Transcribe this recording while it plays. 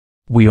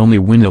We only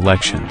win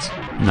elections,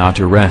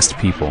 not arrest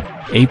people,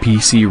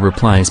 APC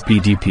replies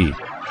PDP.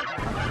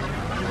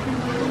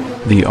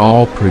 The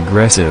All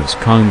Progressives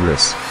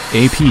Congress,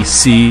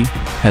 APC,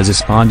 has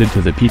responded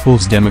to the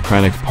People's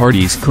Democratic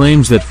Party's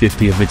claims that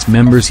 50 of its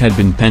members had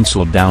been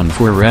penciled down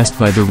for arrest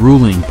by the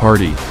ruling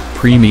party,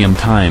 Premium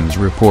Times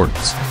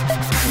reports.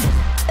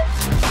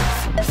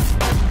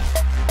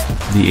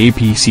 The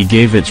APC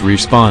gave its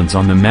response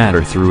on the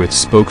matter through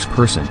its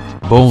spokesperson,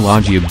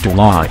 Bolaji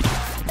Abdullahi.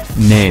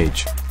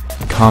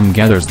 NAJ.com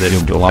gathers that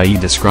Abdullahi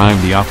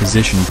described the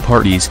opposition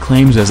party's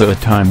claims as a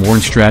time-worn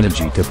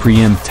strategy to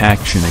preempt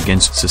action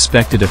against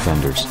suspected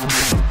offenders.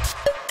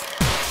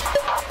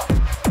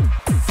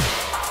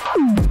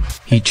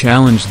 He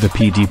challenged the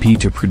PDP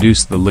to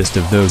produce the list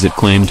of those it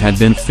claimed had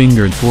been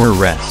fingered for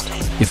arrest,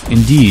 if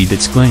indeed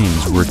its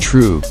claims were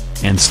true,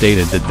 and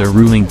stated that the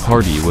ruling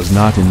party was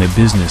not in the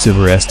business of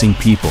arresting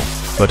people,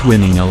 but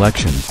winning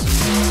elections.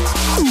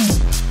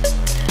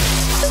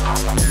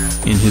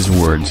 In his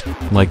words,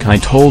 "Like I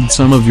told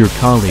some of your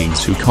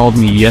colleagues who called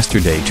me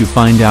yesterday to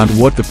find out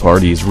what the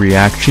party's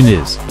reaction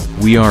is,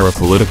 we are a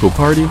political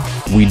party,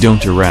 we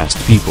don't arrest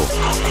people.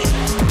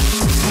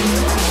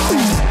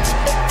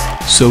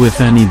 So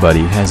if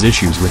anybody has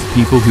issues with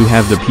people who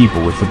have the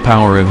people with the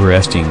power of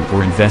arresting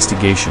or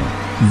investigation,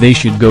 they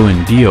should go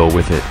and deal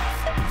with it.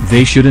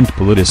 They shouldn't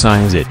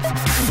politicize it.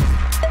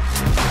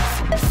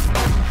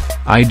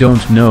 I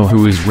don't know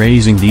who is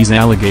raising these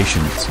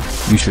allegations.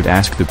 You should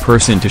ask the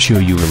person to show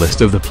you a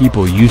list of the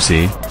people you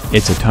see.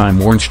 It's a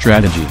time-worn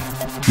strategy.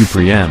 You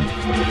preempt.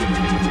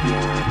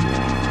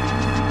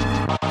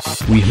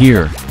 We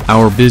here,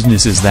 our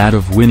business is that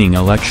of winning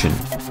election.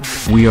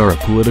 We are a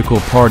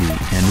political party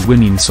and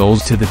winning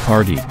souls to the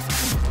party.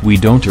 We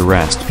don't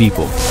arrest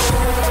people."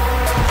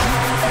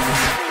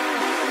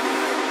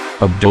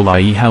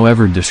 Abdullahi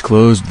however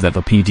disclosed that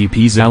the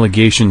PDP's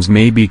allegations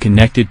may be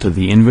connected to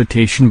the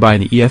invitation by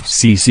the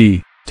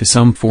FCC, to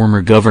some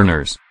former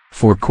governors,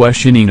 for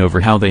questioning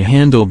over how they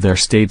handled their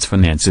state's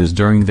finances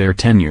during their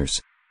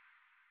tenures.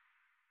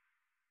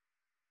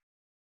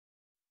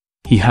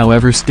 He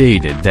however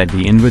stated that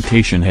the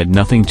invitation had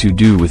nothing to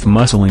do with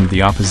muscling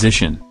the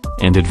opposition,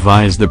 and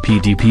advised the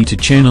PDP to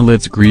channel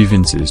its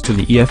grievances to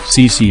the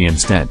FCC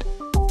instead.